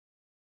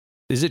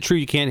is it true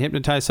you can't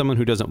hypnotize someone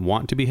who doesn't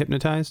want to be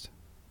hypnotized?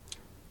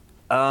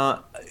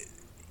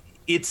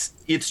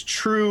 It's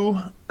true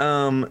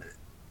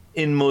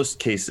in most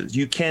cases.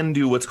 You can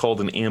do what's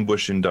called an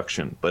ambush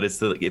induction, but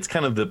it's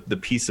kind of the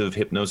piece of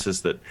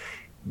hypnosis that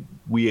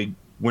we're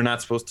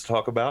not supposed to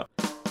talk about.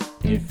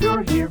 If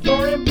you're here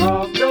for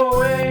improv, go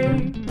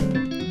away.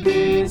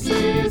 This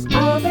is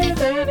Other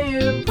Than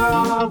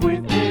Improv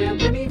with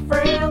Anthony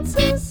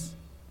Francis.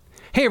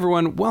 Hey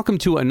everyone, welcome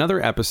to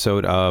another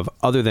episode of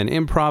Other Than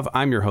Improv.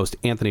 I'm your host,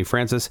 Anthony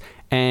Francis,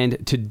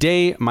 and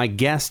today my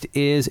guest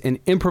is an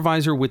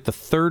improviser with the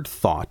third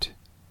thought,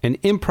 an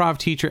improv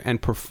teacher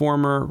and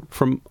performer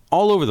from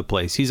all over the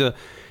place. He's a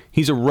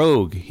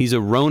rogue. He's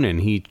a Ronin.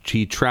 He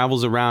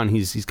travels around.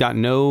 He's got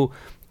no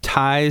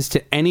ties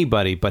to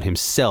anybody but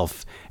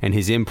himself and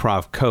his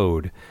improv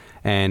code.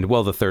 And,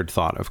 well, the third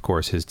thought, of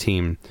course, his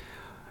team.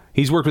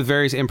 He's worked with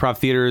various improv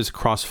theaters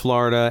across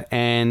Florida,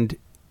 and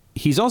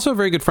he's also a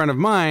very good friend of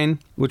mine,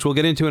 which we'll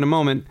get into in a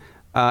moment,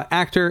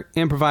 actor,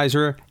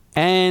 improviser,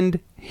 and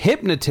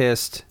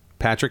hypnotist,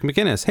 Patrick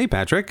McInnis. Hey,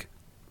 Patrick.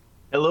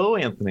 Hello,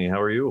 Anthony. How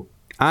are you?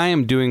 I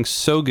am doing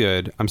so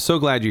good. I'm so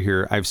glad you're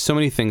here. I have so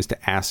many things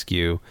to ask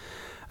you,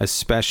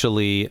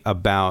 especially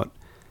about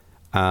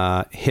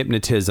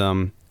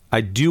hypnotism. I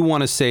do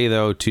want to say,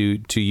 though,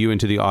 to you and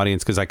to the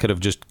audience, because I could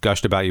have just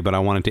gushed about you, but I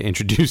wanted to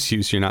introduce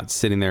you so you're not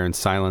sitting there in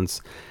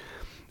silence.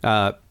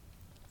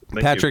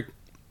 Patrick,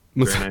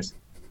 Very nice.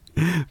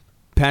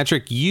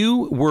 Patrick,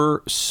 you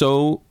were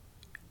so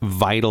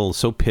vital,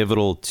 so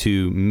pivotal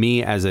to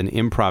me as an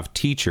improv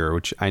teacher,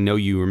 which I know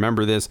you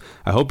remember this.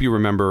 I hope you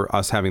remember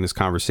us having this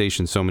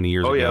conversation so many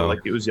years ago. Oh, yeah, like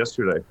it was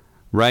yesterday.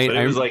 Right. But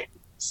it was like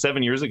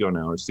 7 years ago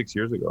now, or 6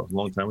 years ago, a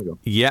long time ago.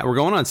 Yeah, we're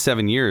going on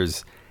 7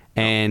 years.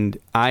 And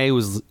I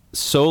was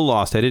so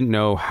lost. I didn't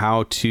know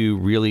how to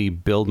really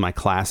build my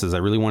classes. I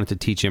really wanted to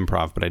teach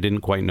improv, but I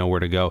didn't quite know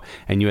where to go.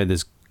 And you had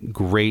this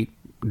great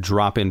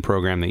drop-in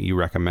program that you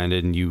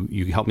recommended, and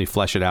you helped me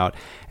flesh it out.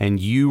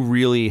 And you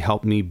really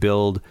helped me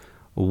build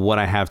what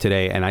I have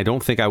today. And I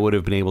don't think I would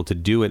have been able to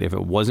do it if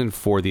it wasn't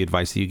for the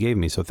advice that you gave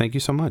me. So thank you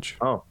so much.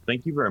 Oh,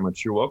 thank you very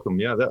much. You're welcome.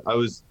 Yeah, it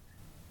was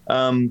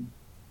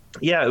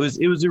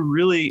a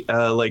really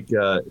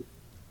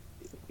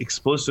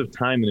explosive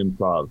time in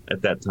improv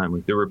at that time.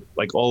 Like there were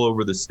like all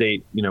over the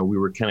state, we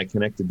were kind of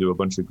connected to a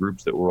bunch of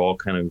groups that were all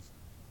kind of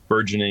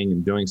burgeoning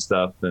and doing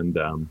stuff. And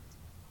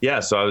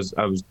so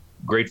I was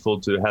grateful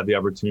to have the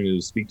opportunity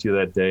to speak to you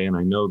that day. And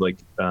I know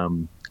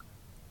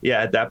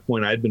at that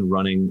point I'd been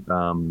running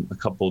a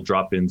couple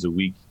drop-ins a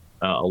week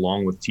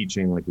along with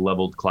teaching like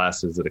leveled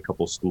classes at a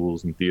couple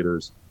schools and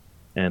theaters.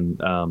 And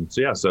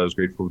so I was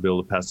grateful to be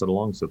able to pass that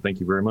along. So thank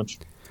you very much.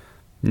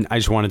 I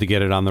just wanted to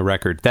get it on the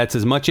record. That's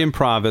as much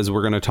improv as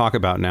we're going to talk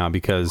about now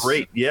because...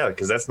 Great, yeah,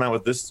 because that's not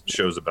what this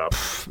show's about.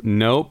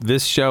 Nope,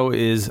 this show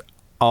is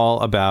all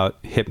about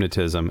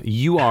hypnotism.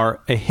 You are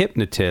a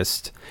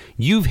hypnotist.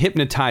 You've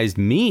hypnotized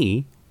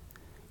me.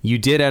 You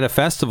did at a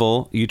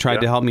festival. You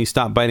tried to help me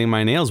stop biting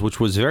my nails, which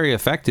was very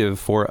effective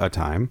for a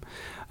time.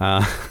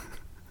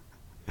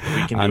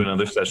 We can do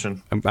another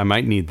session. I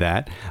might need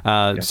that.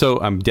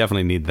 So I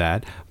definitely need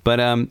that.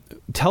 But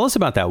tell us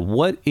about that.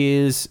 What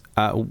is?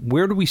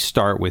 Where do we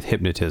start with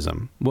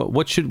hypnotism?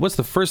 What's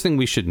the first thing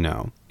we should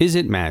know? Is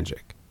it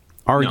magic?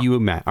 Are you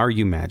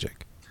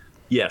magic?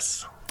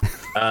 Yes.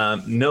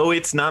 No,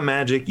 it's not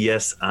magic.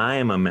 Yes, I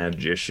am a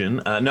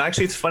magician. No,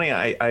 actually, it's funny.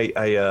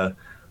 I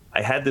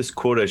had this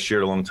quote I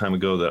shared a long time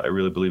ago that I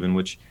really believe in,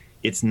 which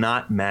it's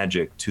not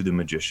magic to the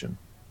magician.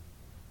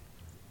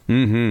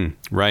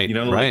 Mm-hmm. Right.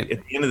 Right. Like,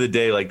 at the end of the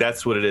day, like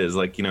that's what it is.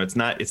 Like, it's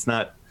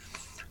not.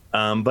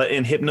 But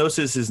in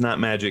hypnosis is not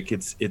magic.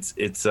 It's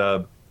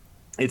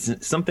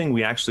something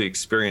we actually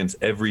experience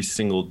every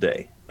single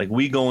day. Like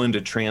we go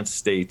into trance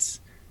states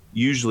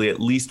usually at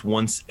least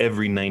once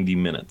every 90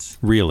 minutes.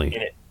 Really?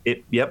 And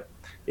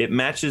it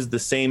matches the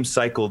same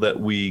cycle that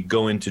we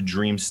go into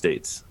dream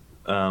states.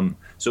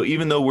 So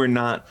even though we're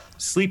not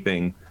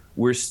sleeping,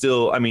 we're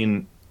still,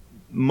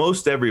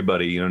 most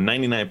everybody,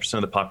 99%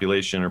 of the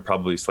population, or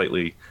probably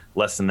slightly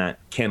less than that,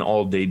 can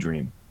all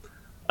daydream.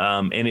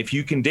 And if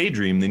you can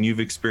daydream, then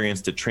you've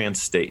experienced a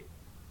trance state.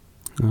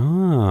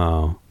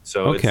 Oh,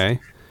 so okay.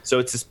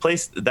 It's this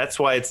place. That's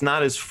why it's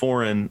not as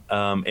foreign.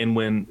 And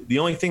when the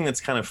only thing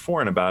that's kind of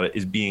foreign about it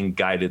is being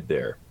guided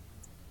there.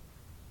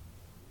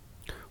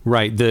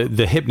 Right.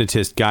 The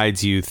hypnotist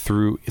guides you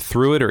through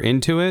it or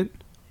into it.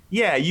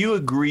 Yeah, you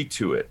agree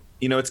to it.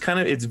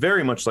 It's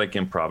very much like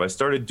improv. I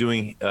started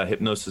doing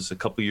hypnosis a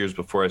couple years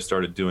before I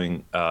started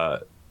doing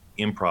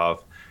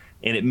improv.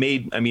 And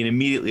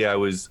immediately I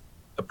was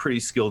a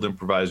pretty skilled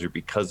improviser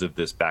because of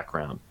this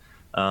background.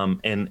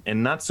 And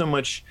not so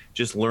much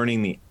just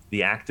learning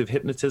the act of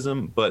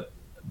hypnotism, but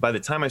by the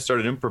time I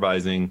started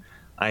improvising,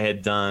 I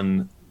had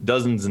done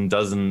dozens and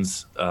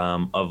dozens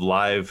of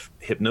live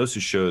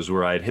hypnosis shows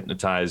where I had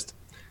hypnotized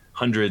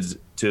hundreds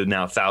to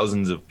now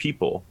thousands of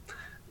people.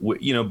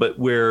 But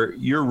where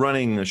you're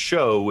running a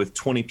show with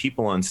 20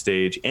 people on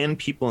stage and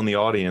people in the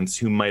audience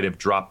who might have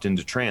dropped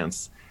into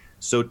trance.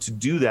 So to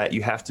do that,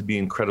 you have to be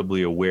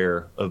incredibly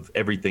aware of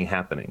everything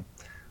happening.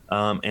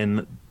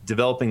 and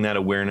developing that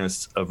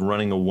awareness of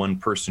running a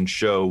one-person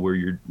show where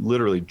you're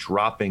literally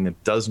dropping a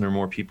dozen or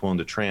more people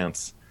into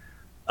trance.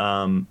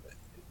 Knowing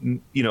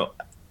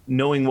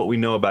what we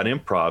know about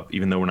improv,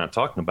 even though we're not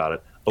talking about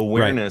it,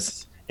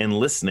 awareness and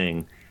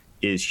listening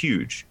is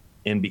huge.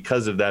 And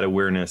because of that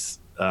awareness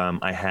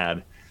I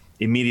had,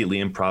 immediately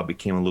improv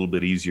became a little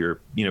bit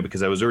easier,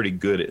 because I was already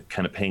good at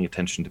kind of paying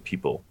attention to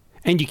people.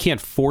 And you can't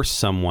force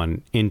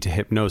someone into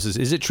hypnosis.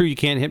 Is it true you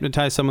can't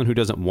hypnotize someone who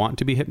doesn't want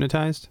to be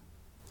hypnotized?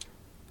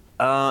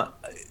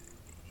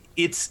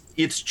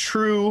 It's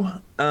true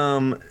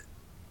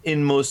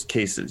in most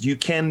cases. You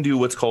can do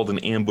what's called an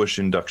ambush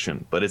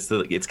induction, but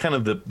it's kind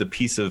of the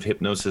piece of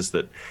hypnosis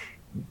that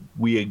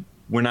we're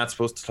not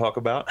supposed to talk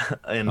about.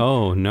 And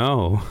oh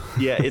no.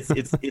 Yeah,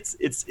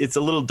 it's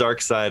a little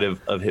dark side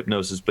of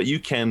hypnosis, but you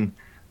can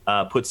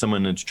put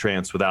someone into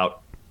trance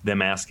without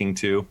them asking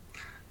to.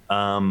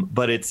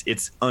 But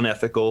it's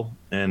unethical,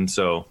 and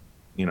so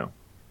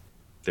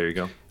there you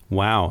go.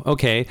 Wow.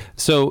 Okay.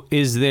 So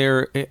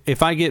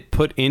if I get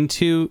put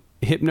into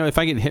if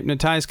I get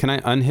hypnotized, can I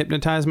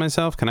unhypnotize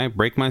myself? Can I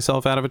break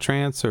myself out of a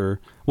trance? Or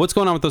what's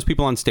going on with those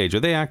people on stage? Are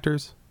they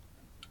actors?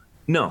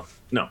 No.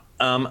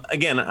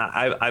 Again,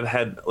 I've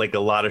had like a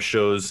lot of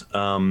shows,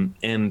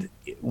 and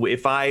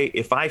if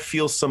I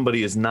feel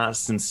somebody is not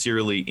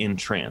sincerely in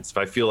trance, if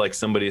I feel like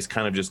somebody is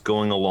kind of just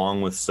going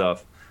along with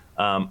stuff,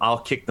 I'll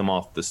kick them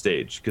off the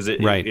stage because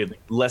it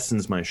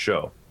lessens my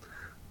show.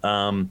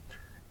 And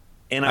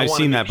I've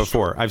seen that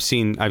before. I've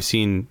seen a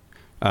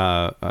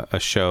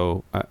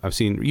show. I've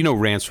seen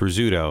Rance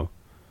Rizzuto.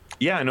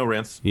 Yeah, I know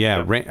Rance.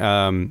 Yeah.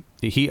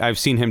 I've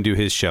seen him do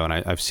his show, and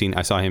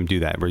I saw him do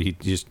that where he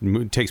just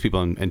takes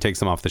people and takes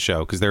them off the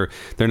show because they're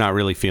not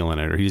really feeling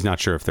it, or he's not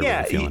sure if they're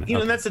really feeling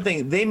it. And that's the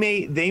thing. They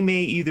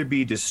may either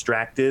be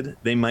distracted.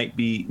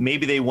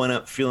 Maybe they went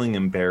up feeling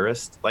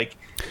embarrassed. Like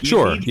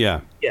you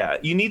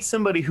need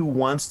somebody who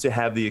wants to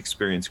have the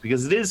experience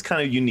because it is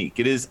kind of unique.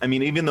 It is. I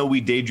mean, even though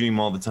we daydream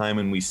all the time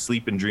and we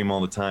sleep and dream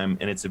all the time,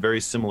 and it's a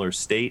very similar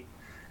state,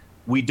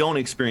 we don't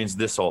experience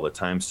this all the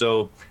time.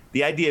 So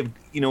the idea of,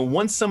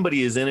 once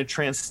somebody is in a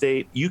trance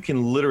state, you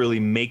can literally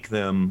make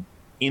them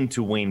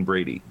into Wayne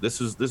Brady. This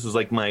was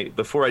like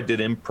before I did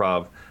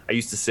improv, I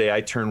used to say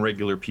I turn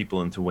regular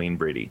people into Wayne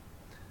Brady.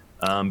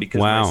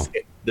 Because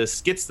the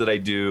skits that I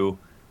do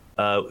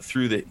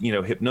through the,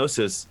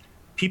 hypnosis,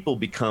 people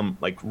become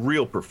like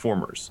real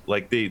performers.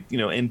 Like they,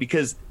 and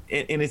because,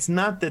 and it's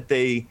not that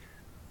they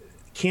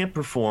can't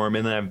perform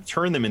and then I've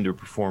turned them into a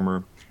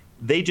performer.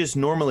 They just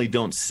normally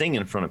don't sing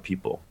in front of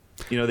people.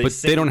 But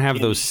they don't have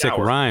those sick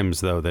rhymes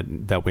though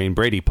that Wayne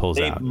Brady pulls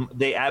out.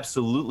 They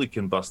absolutely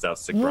can bust out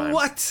sick rhymes.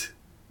 What?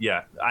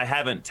 Yeah, I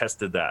haven't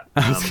tested that,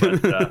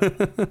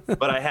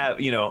 but I have.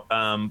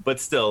 But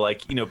still,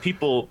 like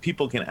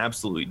people can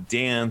absolutely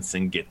dance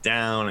and get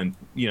down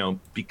and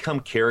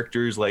become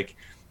characters. Like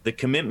the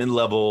commitment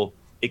level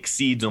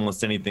exceeds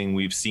almost anything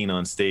we've seen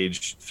on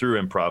stage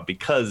through improv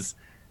because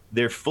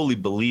they're fully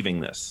believing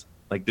this.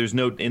 Like there's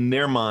in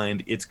their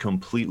mind, it's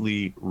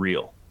completely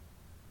real.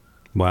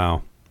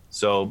 Wow.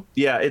 So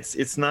yeah, it's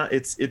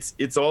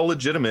all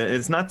legitimate.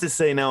 It's not to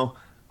say now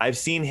I've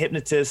seen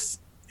hypnotists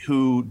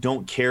who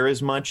don't care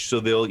as much, so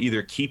they'll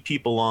either keep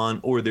people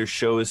on or their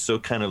show is so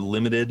kind of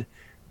limited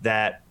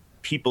that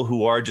people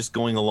who are just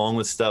going along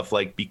with stuff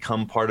like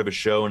become part of a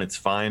show and it's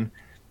fine.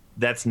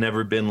 That's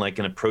never been like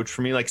an approach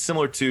for me. Like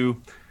similar to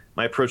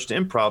my approach to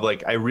improv,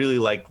 like I really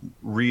like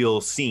real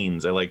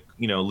scenes. I like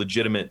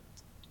legitimate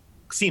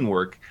scene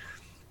work,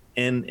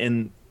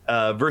 and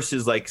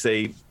versus like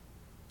say.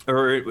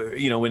 Or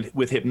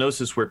with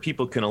hypnosis where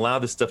people can allow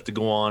this stuff to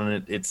go on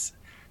and it's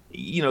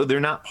they're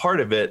not part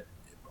of it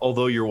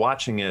although you're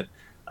watching it.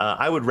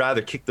 I would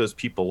rather kick those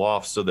people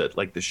off so that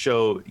like the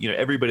show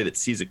everybody that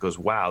sees it goes,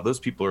 wow, those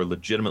people are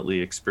legitimately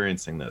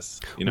experiencing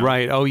this,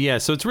 Right. Oh yeah,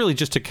 so it's really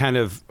just to kind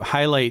of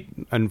highlight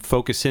and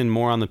focus in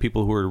more on the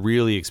people who are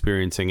really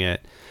experiencing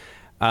it.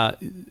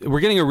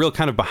 We're getting a real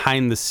kind of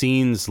behind the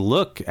scenes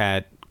look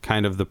at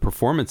kind of the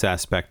performance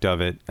aspect of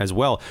it as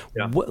well.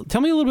 Yeah.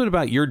 Tell me a little bit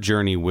about your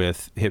journey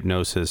with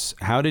hypnosis.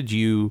 How did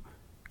you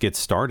get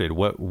started?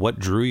 What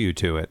drew you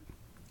to it?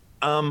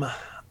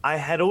 I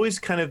had always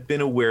kind of been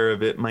aware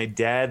of it. My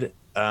dad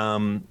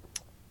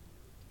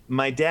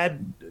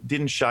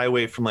didn't shy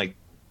away from like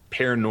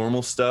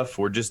paranormal stuff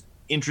or just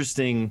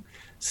interesting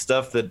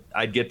stuff that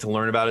I'd get to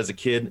learn about as a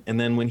kid. And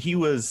then when he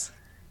was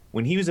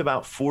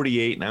about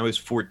 48 and I was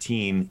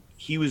 14,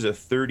 he was a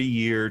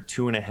 30-year,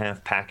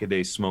 2.5 pack a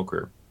day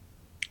smoker.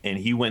 And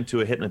he went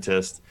to a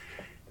hypnotist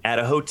at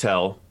a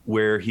hotel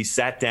where he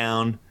sat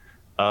down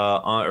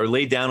or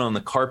laid down on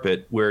the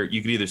carpet where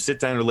you could either sit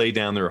down or lay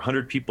down. There were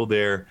 100 people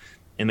there.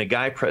 And the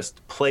guy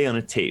pressed play on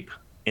a tape.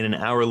 And an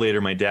hour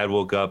later, my dad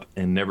woke up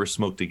and never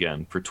smoked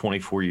again for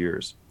 24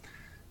 years.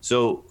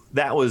 So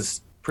that was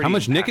pretty How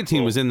much impactful.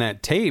 Nicotine was in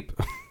that tape?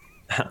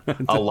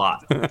 A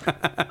lot.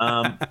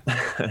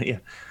 Yeah.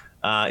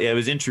 It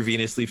was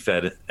intravenously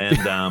fed.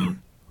 And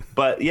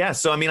but yeah,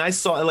 so I mean, I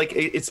saw like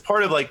it's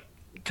part of like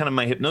kind of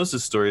my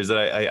hypnosis story is that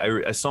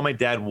I saw my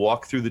dad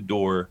walk through the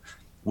door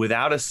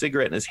without a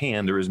cigarette in his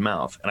hand or his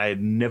mouth. And I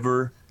had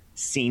never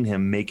seen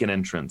him make an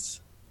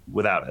entrance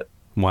without it.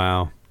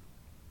 Wow.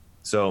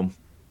 So,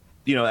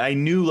 I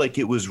knew like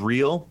it was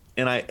real,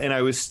 and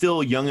I was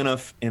still young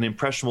enough and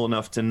impressionable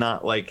enough to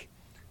not like,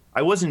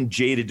 I wasn't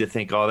jaded to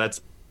think, oh,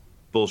 that's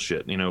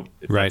bullshit, if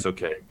that's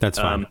okay. That's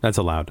fine. That's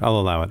allowed. I'll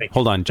allow it.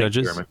 Hold on,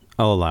 judges.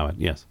 I'll allow it.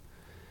 Yes.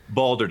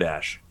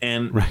 Balderdash.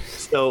 And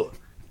so,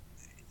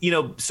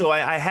 so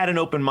I had an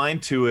open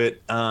mind to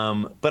it,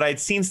 but I'd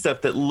seen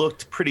stuff that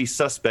looked pretty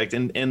suspect.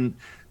 And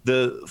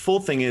the full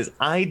thing is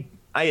I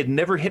had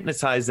never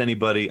hypnotized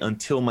anybody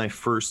until my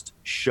first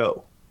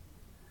show.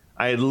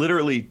 I had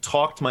literally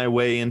talked my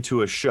way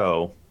into a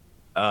show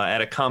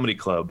at a comedy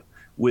club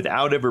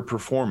without ever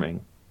performing,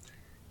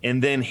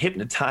 and then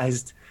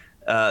hypnotized.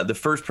 The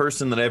first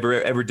person that I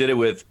ever did it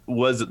with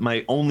was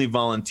my only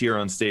volunteer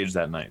on stage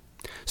that night.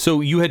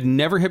 So you had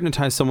never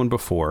hypnotized someone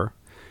before.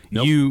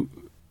 Nope.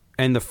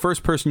 And the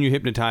first person you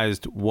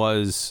hypnotized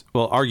was,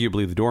 well,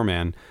 arguably the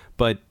doorman,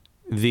 but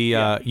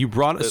you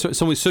brought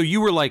so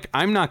you were like,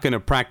 I'm not going to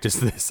practice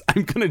this.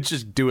 I'm going to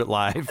just do it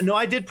live. No,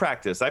 I did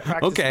practice. I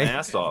practiced my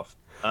ass off.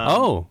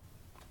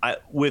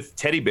 With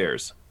teddy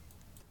bears.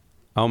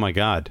 Oh my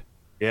God.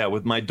 Yeah,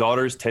 with my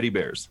daughter's teddy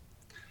bears.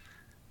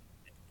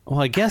 Well,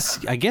 I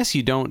guess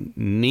you don't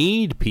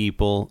need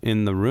people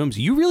in the rooms.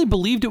 You really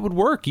believed it would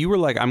work. You were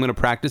like, I'm going to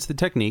practice the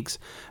techniques.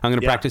 I'm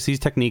going to practice these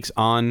techniques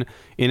on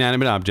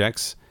inanimate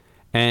objects,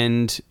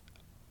 and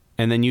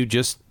then you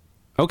just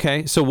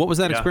okay. So what was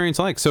that experience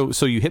like? So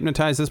you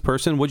hypnotized this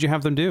person. What'd you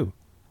have them do?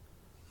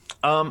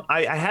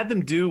 I had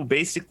them do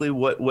basically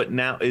what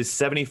now is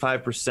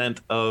 75%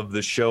 of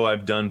the show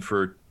I've done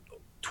for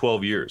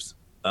 12 years.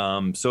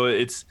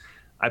 So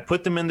I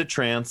put them into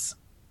trance.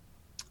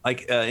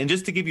 And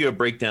just to give you a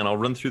breakdown, I'll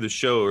run through the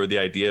show, or the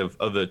idea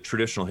of the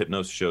traditional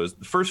hypnosis shows.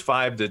 The first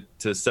 5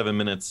 to 7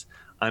 minutes,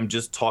 I'm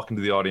just talking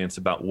to the audience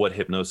about what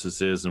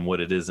hypnosis is and what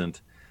it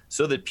isn't,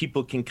 so that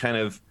people can kind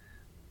of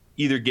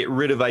either get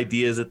rid of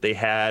ideas that they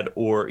had,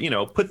 or,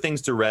 put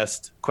things to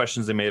rest,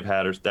 questions they may have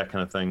had, or that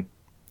kind of thing.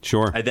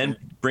 Sure. I then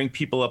bring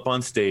people up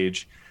on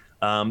stage.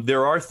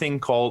 There are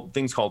things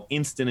called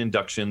instant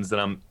inductions that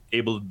I'm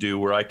able to do,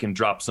 where I can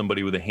drop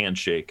somebody with a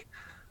handshake.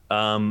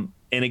 And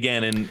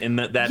again, and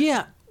that.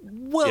 Yeah.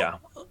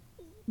 Well,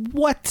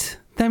 what?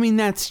 I mean,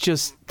 that's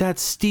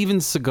Steven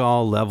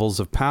Seagal levels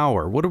of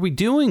power. What are we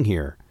doing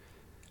here?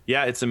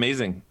 Yeah, it's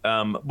amazing.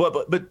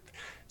 But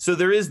so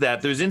there is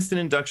that. There's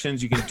instant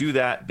inductions. You can do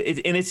that.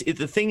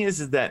 The thing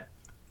is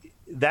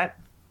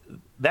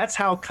that's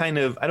how kind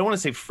of, I don't want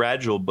to say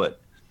fragile, but.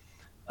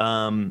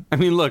 I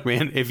mean, look,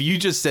 man, if you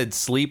just said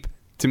sleep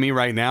to me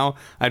right now,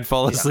 I'd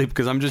fall asleep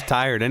because I'm just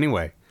tired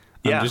anyway.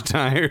 I'm just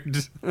tired.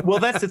 Well,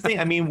 that's the thing.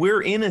 I mean,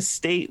 we're in a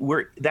state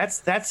where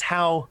that's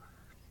how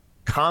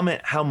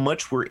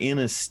much we're in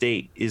a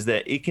state, is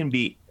that it can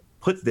be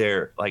put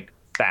there like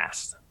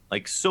fast,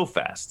 like so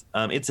fast.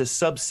 It's a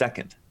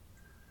sub-second.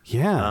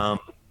 Yeah.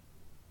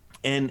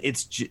 And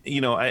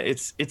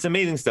it's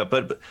amazing stuff.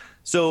 But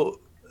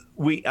so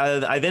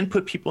I then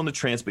put people into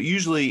trance, but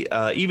usually,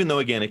 even though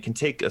again, it can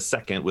take a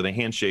second with a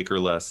handshake or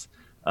less,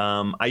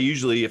 I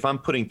usually, if I'm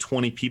putting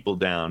 20 people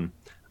down,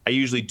 I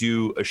usually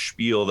do a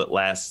spiel that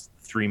lasts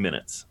 3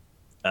 minutes.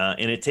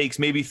 And it takes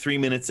maybe 3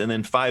 minutes and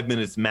then 5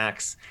 minutes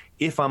max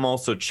if I'm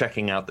also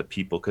checking out the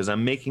people, because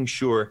I'm making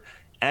sure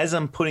as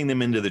I'm putting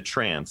them into the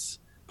trance,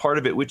 part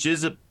of it, which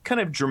is a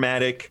kind of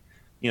dramatic,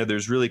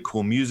 there's really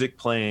cool music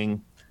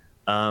playing.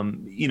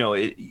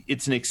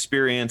 It's an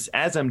experience.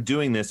 As I'm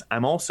doing this,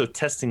 I'm also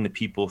testing the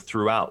people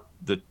throughout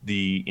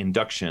the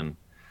induction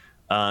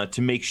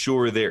to make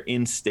sure they're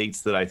in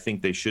states that I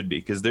think they should be.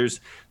 Because there's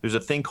a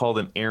thing called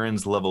an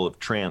Aaron's level of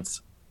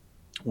trance,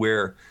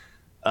 where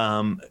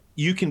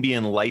you can be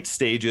in light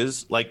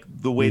stages, like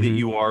the way that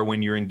you are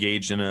when you're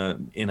engaged in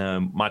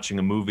a watching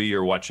a movie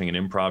or watching an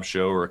improv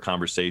show or a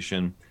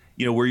conversation,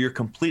 where you're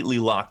completely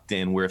locked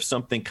in, where if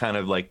something kind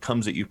of like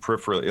comes at you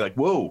peripherally, you're like,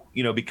 whoa,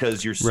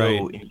 because you're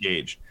so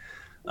engaged.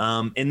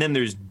 And then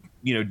there's,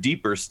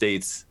 deeper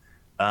states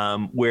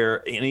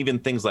where, and even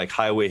things like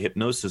highway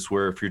hypnosis,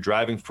 where if you're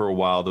driving for a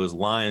while, those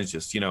lines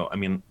just,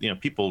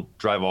 people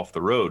drive off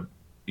the road,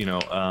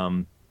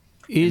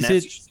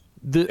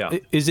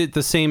 Is it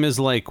the same as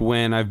like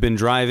when I've been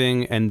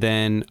driving and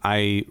then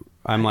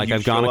I'm like,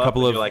 I've gone a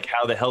couple of, you're like,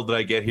 how the hell did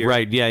I get here?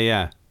 Right. Yeah.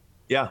 Yeah.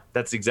 Yeah,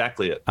 that's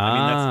exactly it.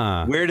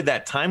 I mean, where did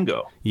that time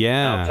go?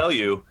 Yeah. And I'll tell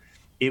you,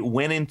 it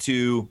went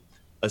into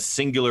a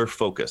singular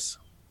focus.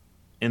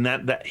 And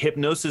that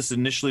hypnosis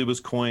initially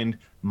was coined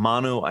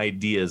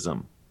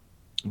monoideism,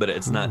 but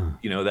it's not,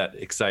 that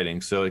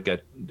exciting. So it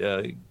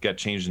got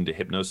changed into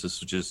hypnosis,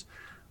 which is,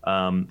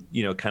 kind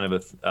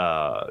of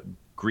a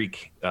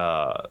Greek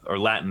or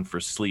Latin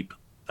for sleep.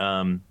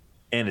 And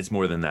it's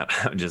more than that.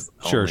 I'm just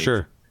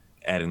sure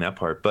adding that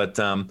part. But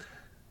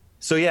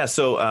so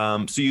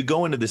you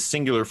go into this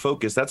singular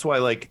focus. That's why,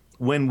 like,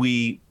 when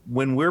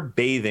we're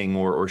bathing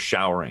or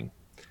showering,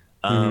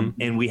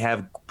 and we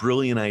have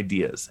brilliant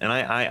ideas, and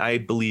I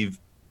believe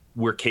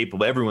we're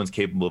capable. Everyone's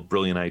capable of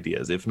brilliant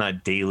ideas, if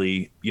not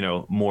daily,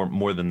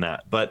 more than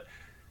that. But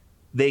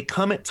they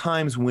come at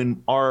times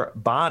when our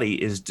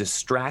body is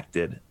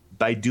distracted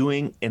by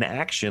doing an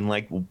action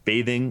like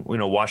bathing,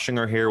 washing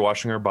our hair,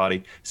 washing our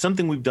body,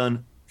 something we've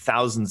done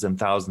thousands and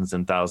thousands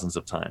and thousands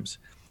of times.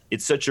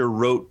 It's such a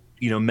rote,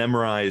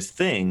 memorized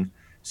thing.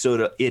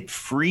 So it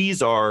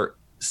frees our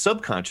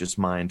subconscious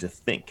mind to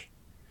think.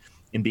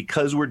 And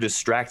because we're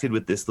distracted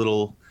with this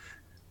little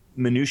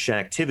minutia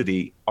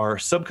activity, our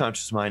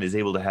subconscious mind is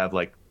able to have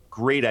like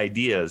great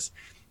ideas.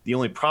 The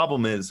only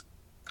problem is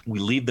we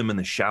leave them in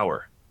the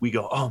shower. We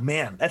go, oh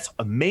man, that's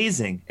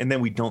amazing. And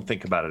then we don't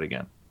think about it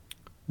again.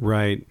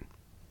 Right.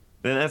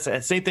 And that's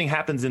the same thing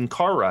happens in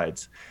car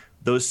rides.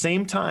 Those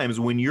same times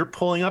when you're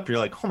pulling up, you're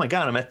like, oh my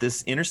God, I'm at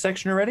this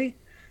intersection already.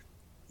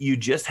 You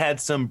just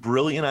had some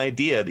brilliant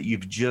idea that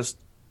you've just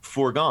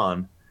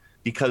foregone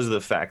because of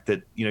the fact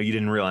that, you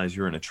didn't realize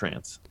you were in a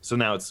trance. So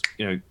now it's,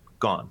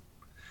 gone.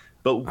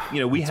 But,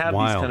 we have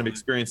wild. These kind of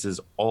experiences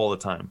all the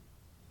time.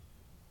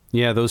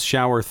 Yeah, those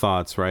shower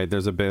thoughts, right?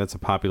 That's a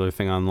popular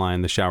thing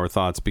online, the shower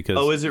thoughts, because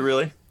Oh, is it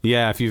really?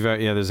 Yeah, if you've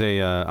there's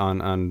a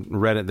on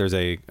Reddit there's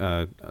a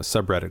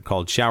subreddit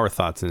called Shower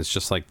Thoughts, and it's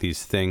just like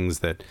these things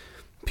that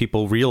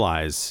people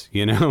realize,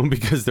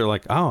 because they're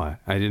like, oh,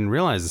 I didn't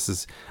realize this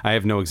is. I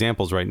have no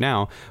examples right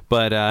now,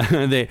 but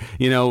they,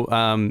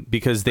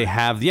 because they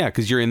have,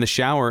 because you're in the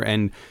shower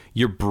and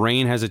your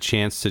brain has a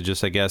chance to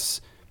just, I guess,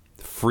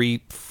 free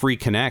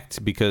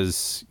connect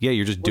because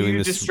you're just doing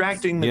you're this.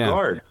 Distracting the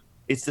guard.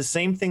 It's the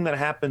same thing that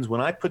happens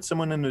when I put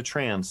someone into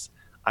trance.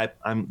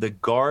 I'm the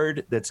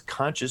guard that's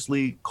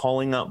consciously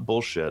calling out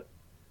bullshit,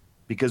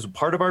 because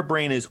part of our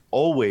brain is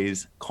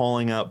always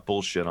calling out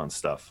bullshit on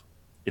stuff.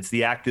 It's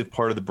the active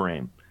part of the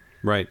brain.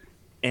 Right.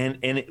 And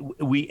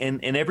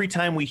every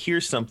time we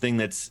hear something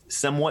that's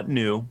somewhat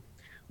new,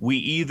 we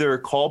either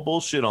call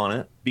bullshit on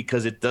it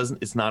because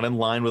it's not in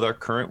line with our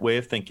current way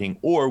of thinking,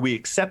 or we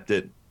accept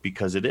it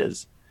because it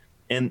is.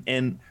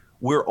 And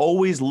we're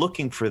always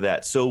looking for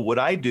that. So what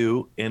I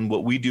do and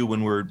what we do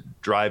when we're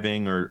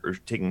driving or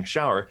taking a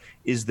shower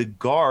is the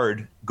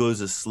guard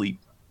goes asleep.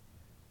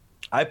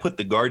 I put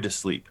the guard to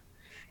sleep.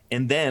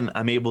 And then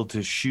I'm able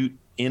to shoot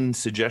in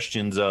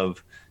suggestions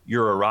of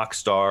you're a rock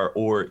star,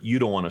 or you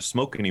don't want to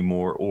smoke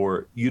anymore,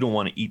 or you don't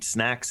want to eat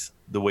snacks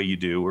the way you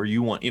do, or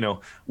you want,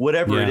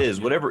 whatever it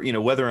is,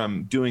 whether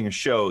I'm doing a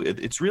show,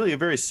 it's really a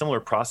very similar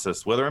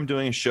process. Whether I'm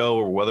doing a show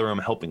or whether I'm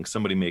helping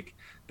somebody make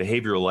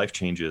behavioral life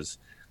changes,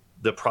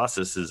 the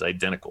process is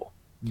identical.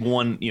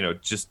 One,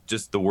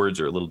 just the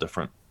words are a little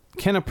different.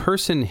 Can a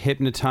person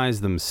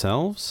hypnotize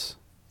themselves?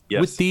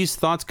 Yes. With these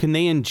thoughts? Can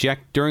they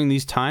inject during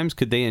these times?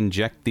 Could they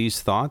inject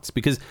these thoughts?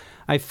 Because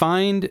I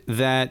find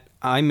that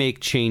I make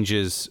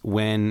changes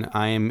when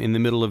I am in the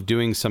middle of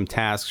doing some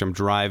tasks, or I'm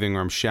driving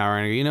or I'm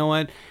showering. You know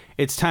what?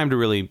 It's time to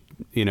really,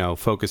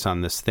 focus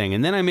on this thing.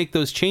 And then I make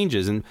those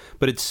changes.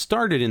 But it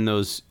started in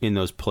those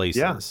places.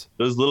 Yeah,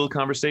 those little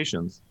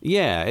conversations.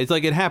 Yeah, it's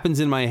like it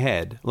happens in my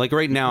head. Like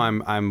right now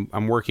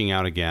I'm working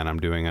out again. I'm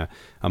doing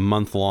a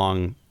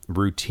month-long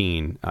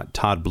routine,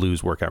 Todd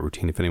Blue's workout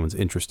routine, if anyone's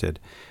interested.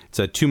 It's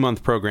a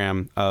 2-month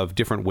program of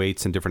different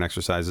weights and different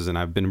exercises, and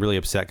I've been really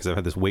upset because I've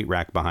had this weight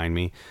rack behind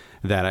me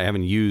that I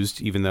haven't used,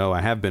 even though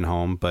I have been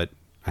home, but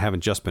I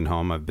haven't just been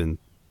home. I've been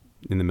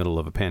in the middle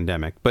of a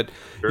pandemic. But,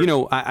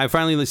 sure. I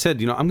finally said,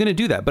 I'm going to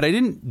do that. But I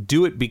didn't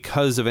do it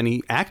because of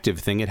any active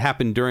thing. It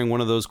happened during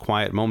one of those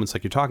quiet moments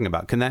like you're talking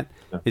about.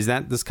 Is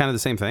that this kind of the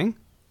same thing?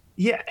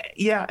 Yeah.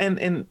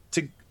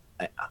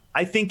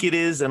 I think it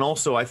is, and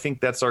also I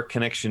think that's our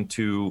connection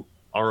to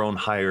our own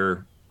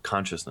higher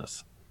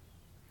consciousness.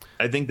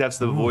 I think that's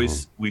the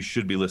voice we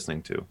should be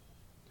listening to.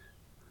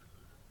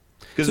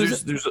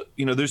 Because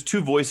there's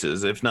two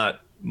voices, if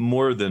not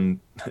more than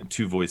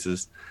two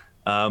voices,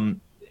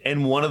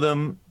 and one of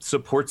them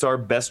supports our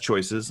best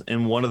choices,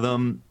 and one of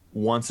them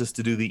wants us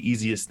to do the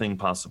easiest thing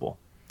possible.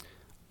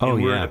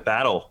 And we're in a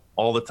battle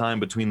all the time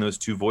between those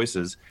two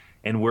voices,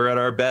 and we're at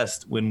our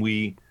best when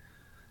we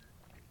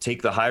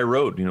take the high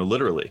road,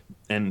 literally.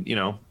 And,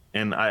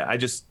 and I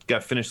just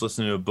got finished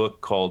listening to a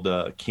book called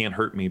Can't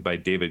Hurt Me by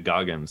David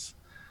Goggins,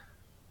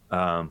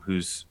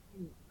 who's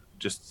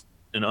just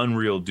an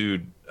unreal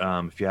dude.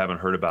 If you haven't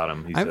heard about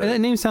him, that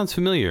name sounds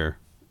familiar.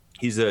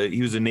 He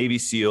was a Navy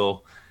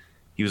SEAL.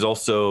 He was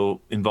also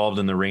involved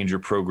in the Ranger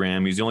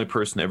program. He's the only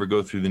person to ever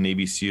go through the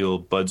Navy SEAL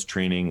Buds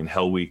training and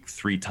Hell Week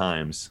 3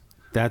 times.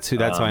 That's who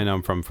I know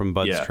him from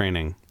Buds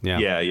training.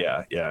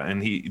 Yeah.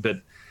 And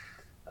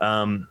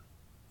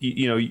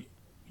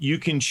you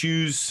can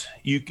choose.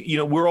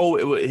 We're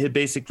all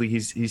basically. He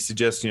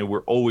suggests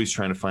we're always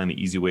trying to find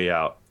the easy way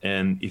out.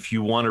 And if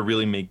you want to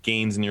really make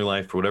gains in your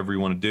life or whatever you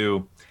want to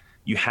do,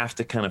 you have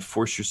to kind of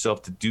force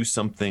yourself to do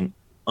something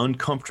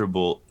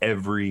uncomfortable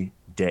every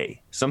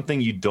day,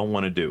 something you don't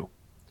want to do.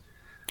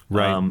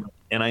 Right.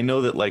 And I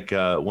know that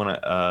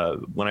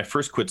when I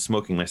first quit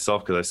smoking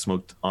myself, because I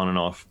smoked on and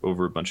off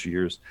over a bunch of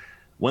years,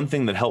 one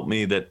thing that helped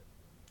me that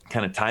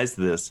kind of ties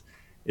to this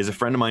is a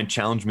friend of mine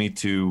challenged me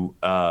to,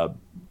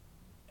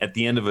 at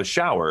the end of a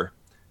shower,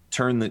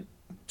 turn it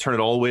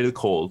all the way to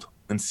cold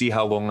and see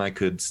how long I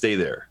could stay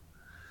there.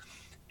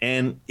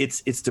 and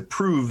it's to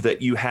prove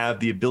that you have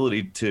the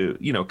ability to,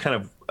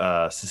 kind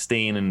of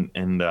sustain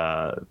and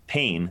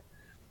pain.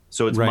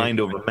 So it's Right. mind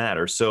over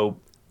matter. So,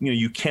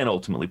 you can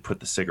ultimately put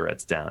the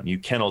cigarettes down. You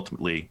can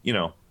ultimately,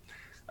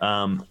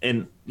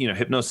 and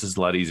hypnosis is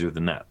a lot easier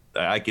than that.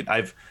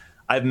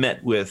 I've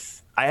met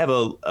with, I have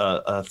a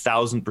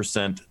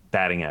 1,000%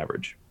 batting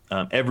average.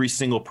 Every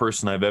single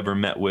person I've ever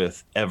met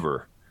with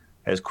ever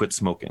has quit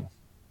smoking.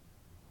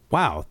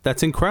 Wow,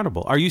 that's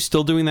incredible. Are you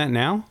still doing that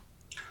now?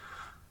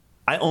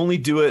 I only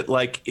do it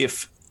like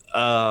if,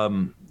 a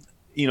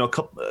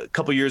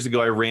couple years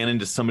ago, I ran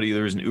into somebody.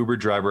 There was an Uber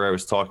driver I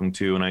was talking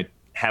to, and I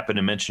happened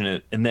to mention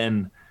it. And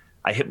then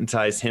I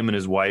hypnotized him and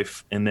his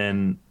wife, and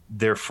then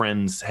their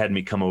friends had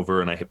me come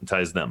over and I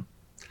hypnotized them.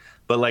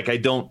 But like, I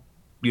don't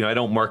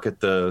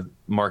market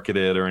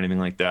it or anything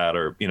like that,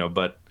 or,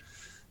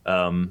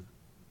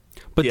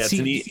 But yeah,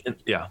 see,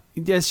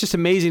 it's just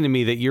amazing to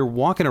me that you're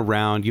walking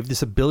around. You have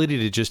this ability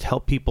to just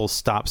help people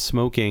stop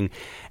smoking,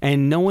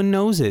 and no one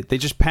knows it. They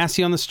just pass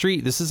you on the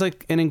street. This is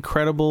like an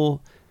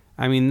incredible.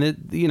 I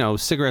mean,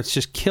 cigarettes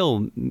just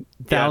kill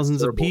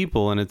thousands of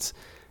people, and it's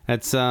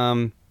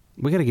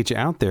we got to get you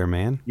out there,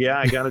 man. Yeah,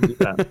 I got to do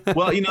that.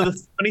 Well,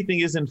 the funny thing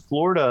is, in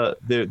Florida,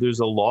 there's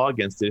a law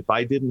against it. If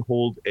I didn't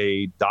hold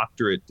a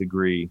doctorate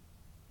degree,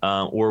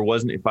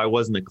 if I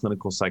wasn't a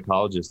clinical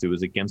psychologist, it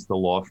was against the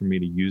law for me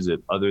to use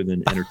it other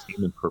than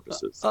entertainment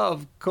purposes.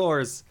 Of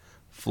course.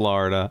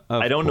 Florida.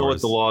 I don't know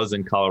what the law is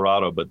in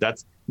Colorado, but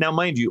that's now,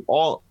 mind you,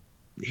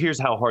 here's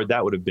how hard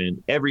that would have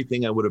been.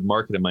 Everything I would have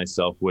marketed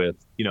myself with,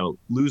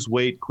 lose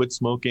weight, quit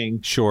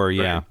smoking. Sure. For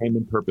Yeah.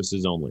 entertainment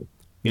purposes only.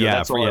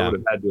 That's all I would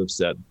have had to have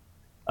said.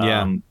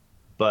 Yeah.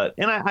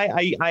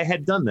 I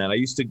had done that. I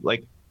used to,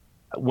 like,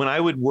 when I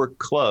would work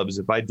clubs,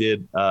 if I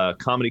did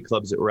comedy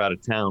clubs that were out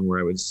of town where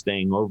I was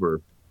staying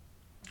over,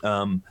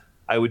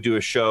 I would do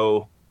a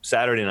show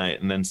Saturday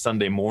night, and then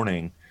Sunday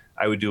morning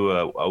I would do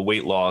a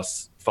weight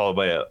loss followed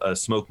by a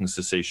smoking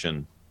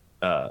cessation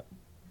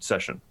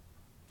session.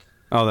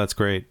 Oh, that's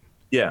great.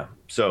 Yeah.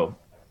 So,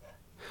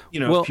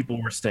 Well, if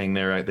people were staying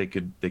there, they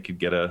could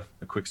get a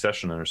quick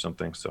session or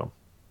something. So.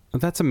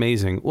 That's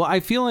amazing. Well,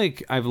 I feel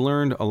like I've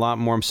learned a lot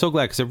more. I'm so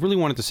glad, because I really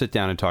wanted to sit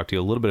down and talk to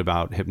you a little bit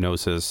about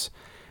hypnosis.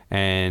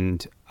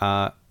 And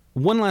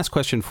one last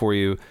question for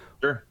you.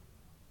 Sure.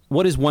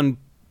 What is one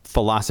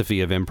philosophy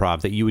of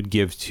improv that you would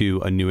give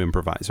to a new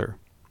improviser?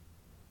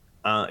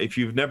 If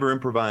you've never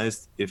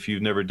improvised, if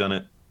you've never done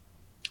it,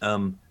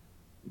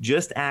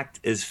 just act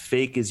as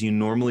fake as you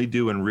normally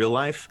do in real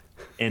life,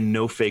 and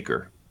no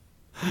faker.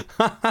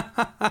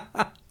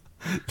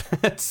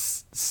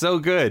 That's so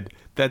good.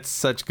 That's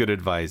such good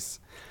advice.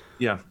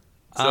 Yeah.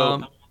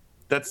 So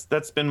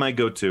that's been my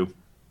go-to.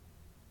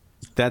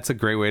 That's a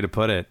great way to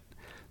put it.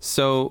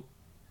 So,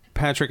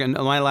 Patrick, and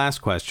my last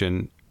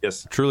question.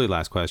 Yes. Truly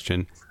last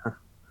question.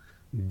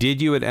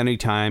 Did you at any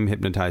time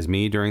hypnotize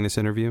me during this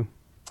interview?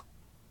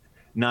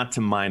 Not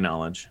to my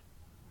knowledge.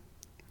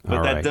 But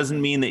All that right.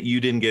 doesn't mean that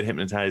you didn't get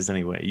hypnotized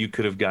anyway. You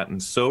could have gotten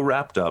so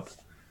wrapped up.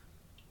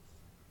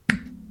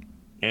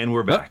 And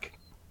we're back.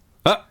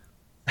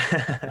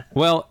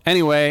 Well,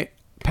 anyway,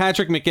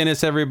 Patrick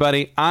McInnis,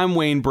 everybody. I'm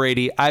Wayne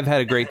Brady. I've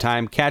had a great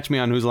time. Catch me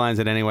on Whose Lines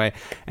It Anyway,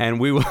 and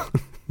we will.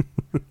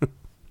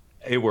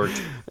 It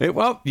worked.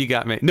 Well, you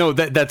got me. No,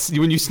 that's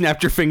when you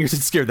snapped your fingers.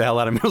 It scared the hell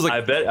out of me. I was like,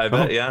 I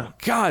bet. Yeah.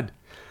 God.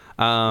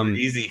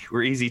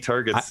 We're easy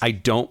targets. I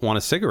don't want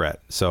a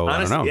cigarette, so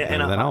Honestly, I don't know. yeah,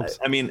 Maybe that helps.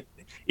 I mean,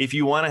 if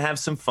you want to have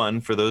some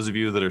fun, for those of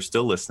you that are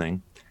still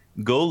listening,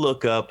 go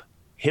look up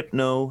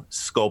Hypno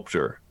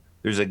Sculptor.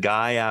 There's a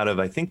guy out of,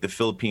 I think, the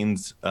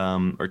Philippines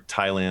or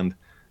Thailand,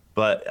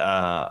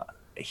 but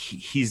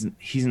he's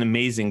an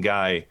amazing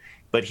guy.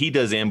 But he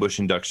does ambush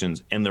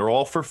inductions, and they're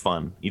all for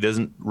fun. He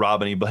doesn't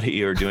rob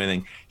anybody or do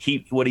anything.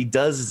 What he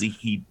does is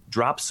he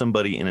drops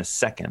somebody in a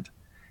second,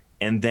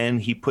 and then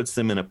he puts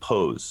them in a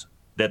pose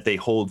that they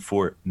hold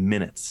for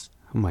minutes.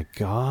 Oh my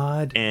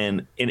God.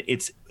 And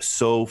it's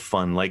so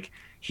fun. Like,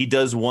 he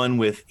does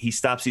one he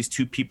stops these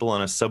two people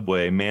on a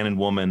subway, man and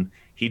woman.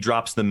 He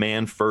drops the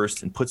man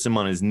first and puts him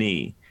on his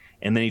knee.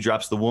 And then he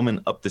drops the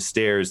woman up the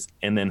stairs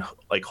and then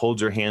like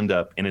holds her hand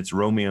up, and it's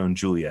Romeo and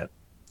Juliet.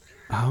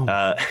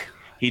 Oh.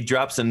 He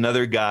drops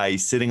another guy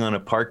sitting on a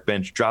park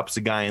bench, drops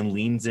a guy and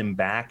leans him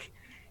back.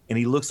 And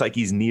he looks like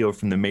he's Neo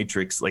from the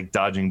Matrix, like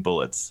dodging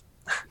bullets.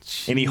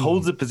 And he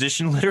holds a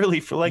position literally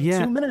for like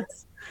 2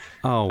 minutes.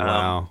 Oh,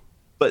 wow.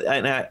 But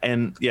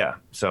yeah,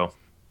 so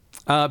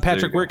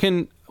Patrick, where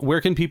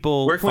can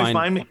people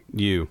find me?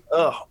 You?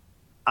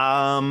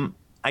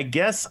 I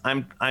guess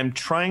I'm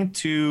trying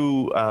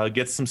to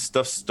get some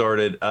stuff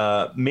started.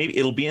 Maybe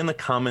it'll be in the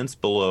comments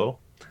below.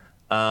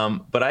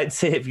 But I'd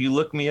say if you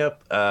look me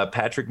up,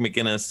 Patrick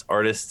McInnis,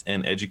 artist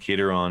and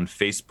educator on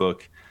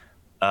Facebook,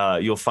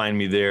 you'll find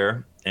me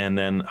there. And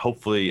then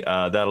hopefully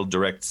that'll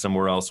direct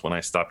somewhere else when I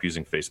stop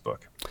using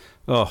Facebook.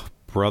 Oh,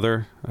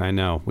 brother, I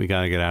know. We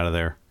got to get out of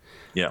there.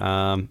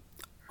 Yeah.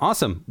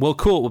 Awesome. Well,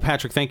 cool. Well,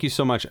 Patrick, thank you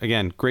so much.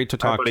 Again, great to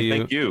talk to you.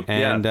 Thank you.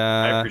 And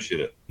I appreciate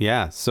it.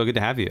 Yeah, so good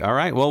to have you. All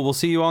right. Well, we'll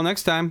see you all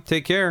next time.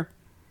 Take care.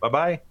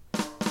 Bye-bye.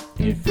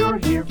 If you're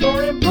here for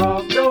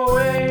improv, go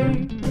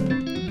away.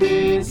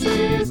 This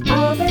is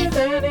Other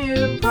Than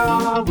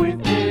Improv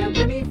with